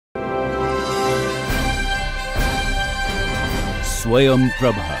Swayam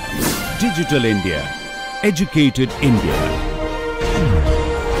Prabha. Digital India. Educated India.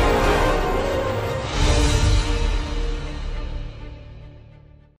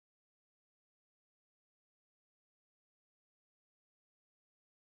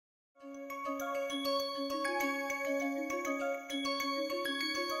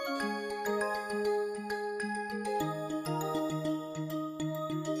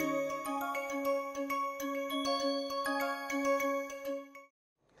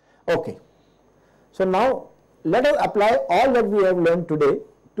 Okay, so now let us apply all that we have learned today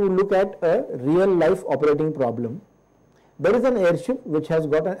to look at a real life operating problem. There is an airship which has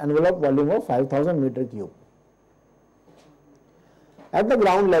got an envelope volume of 5000 meter cube. At the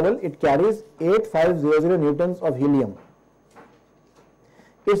ground level, it carries 8500 newtons of helium.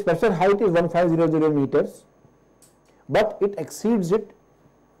 Its pressure height is 1500 meters, but it exceeds it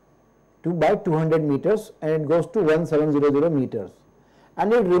by 200 meters and it goes to 1700 meters.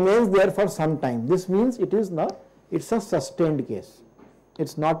 And it remains there for some time. This means it's a sustained case.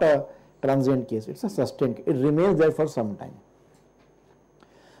 It's not a transient case, it's a sustained case. It remains there for some time.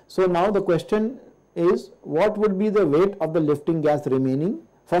 So now the question is, what would be the weight of the lifting gas remaining?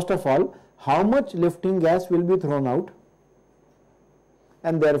 First of all, how much lifting gas will be thrown out?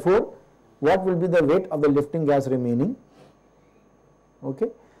 And therefore, what will be the weight of the lifting gas remaining? Okay.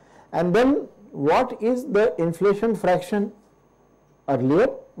 And then what is the inflation fraction earlier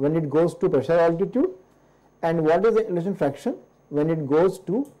when it goes to pressure altitude, and what is the inflation fraction when it goes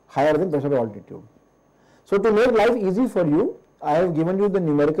to higher than pressure altitude. So to make life easy for you, I have given you the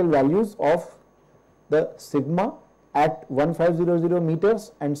numerical values of the sigma at 1500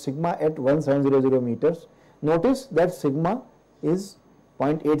 meters and sigma at 1700 meters. Notice that sigma is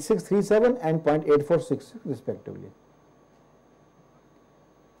 0.8637 and 0.8466 respectively.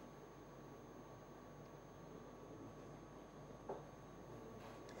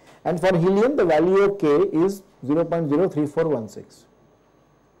 And for helium, the value of K is 0.03416.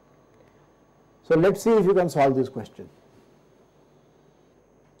 So let's see if you can solve this question.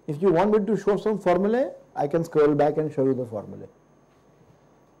 If you want me to show some formulae, I can scroll back and show you the formulae.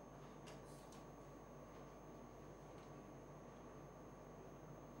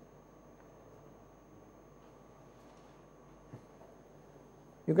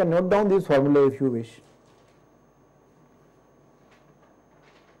 You can note down these formulae if you wish.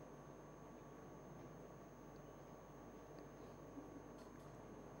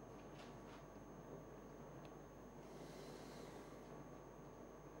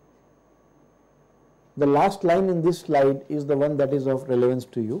 The last line in this slide is the one that is of relevance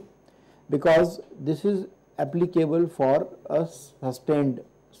to you, because this is applicable for a sustained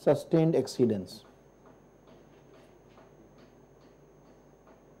exceedance.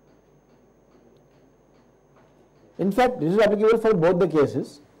 In fact, this is applicable for both the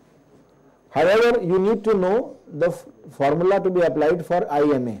cases. However, you need to know the formula to be applied for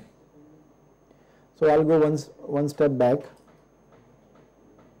IMA. So I'll go one step back.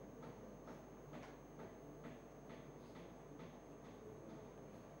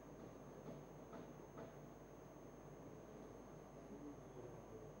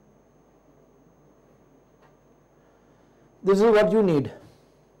 This is what you need.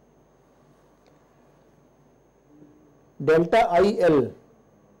 Delta IL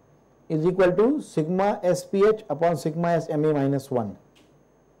is equal to sigma SPH upon sigma SMA minus 1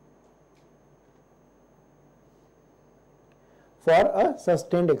 for a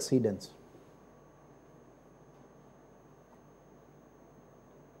sustained exceedance.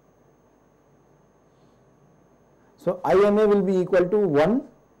 So IMA will be equal to 1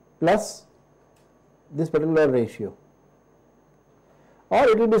 plus this particular ratio. Or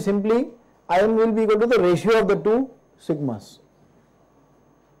it will be simply IM will be equal to the ratio of the two sigmas.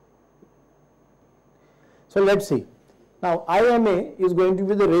 So let's see. Now IMA is going to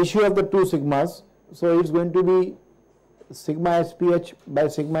be the ratio of the two sigmas. So it's going to be sigma SPH by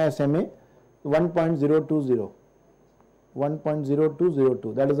sigma SMA 1.020.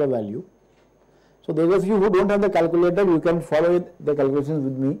 1.0202, that is the value. So those of you who don't have the calculator, you can follow the calculations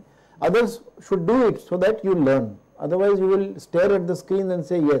with me. Others should do it so that you learn. Otherwise, you will stare at the screen and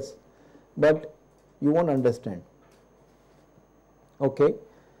say yes, but you won't understand. Okay.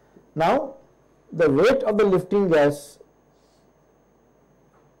 Now, the weight of the lifting gas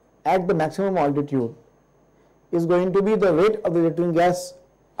at the maximum altitude is going to be the weight of the lifting gas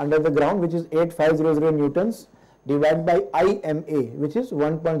under the ground, which is 8500 newtons, divided by IMA, which is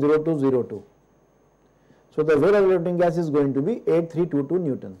 1.0202. So the weight of the lifting gas is going to be 8322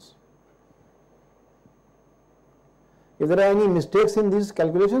 newtons. If there are any mistakes in these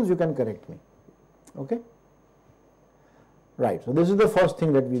calculations, you can correct me. Okay. Right. So this is the first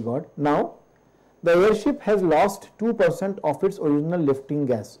thing that we got. Now, the airship has lost 2% of its original lifting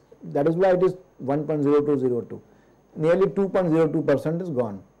gas. That is why it is 1.0202. Nearly 2.02% is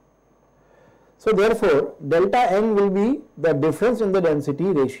gone. So therefore, delta n will be the difference in the density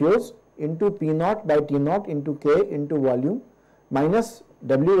ratios into P naught by T naught into K into volume minus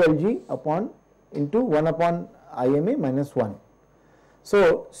WLG upon into 1 upon IMA minus 1.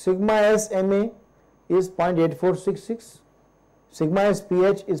 So sigma S MA is 0.8466, sigma S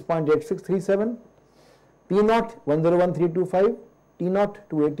PH is 0.8637, P naught 101325, T naught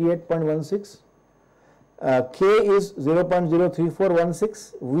 288.16, K is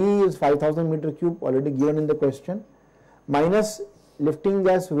 0.03416, V is 5000 meter cube already given in the question, minus lifting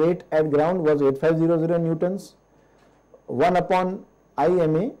gas weight at ground was 8500 newtons, 1 upon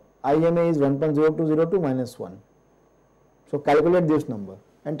IMA, IMA is 1.0202 minus 1. So calculate this number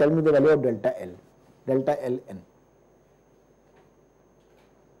and tell me the value of delta L, delta Ln.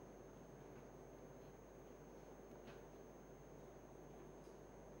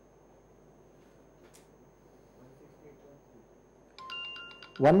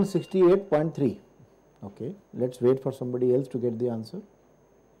 $168.3. Okay, let's wait for somebody else to get the answer.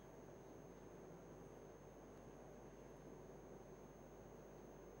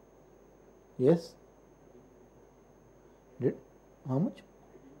 Yes? Did how much?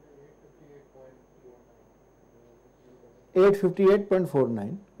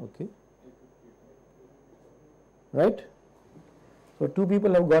 858.49. Okay. Right? So two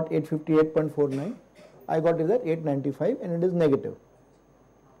people have got 858.49. I got it at 895 and it is negative.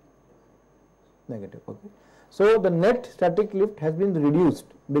 Negative. Okay. So the net static lift has been reduced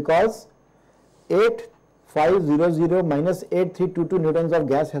because 8500 minus 8322 newtons of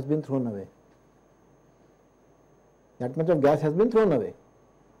gas has been thrown away. That much of gas has been thrown away.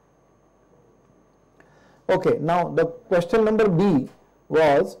 Okay, now the question number B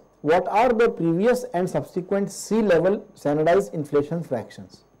was, what are the previous and subsequent sea level standardized inflation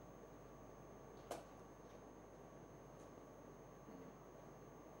fractions?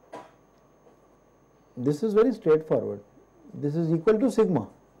 This is very straightforward. This is equal to sigma.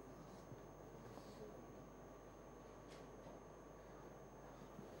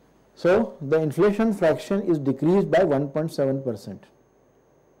 So the inflation fraction is decreased by 1.7%.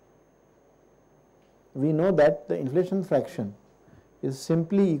 We know that the inflation fraction is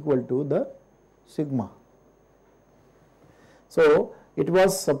simply equal to the sigma. So it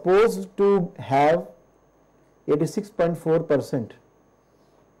was supposed to have 86.4%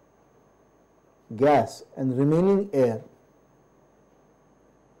 gas and remaining air,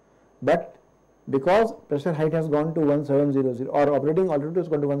 but because pressure height has gone to 1700 or operating altitude has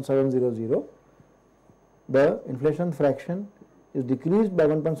gone to 1700, the inflation fraction is decreased by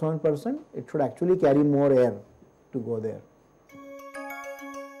 1.7%. It should actually carry more air to go there.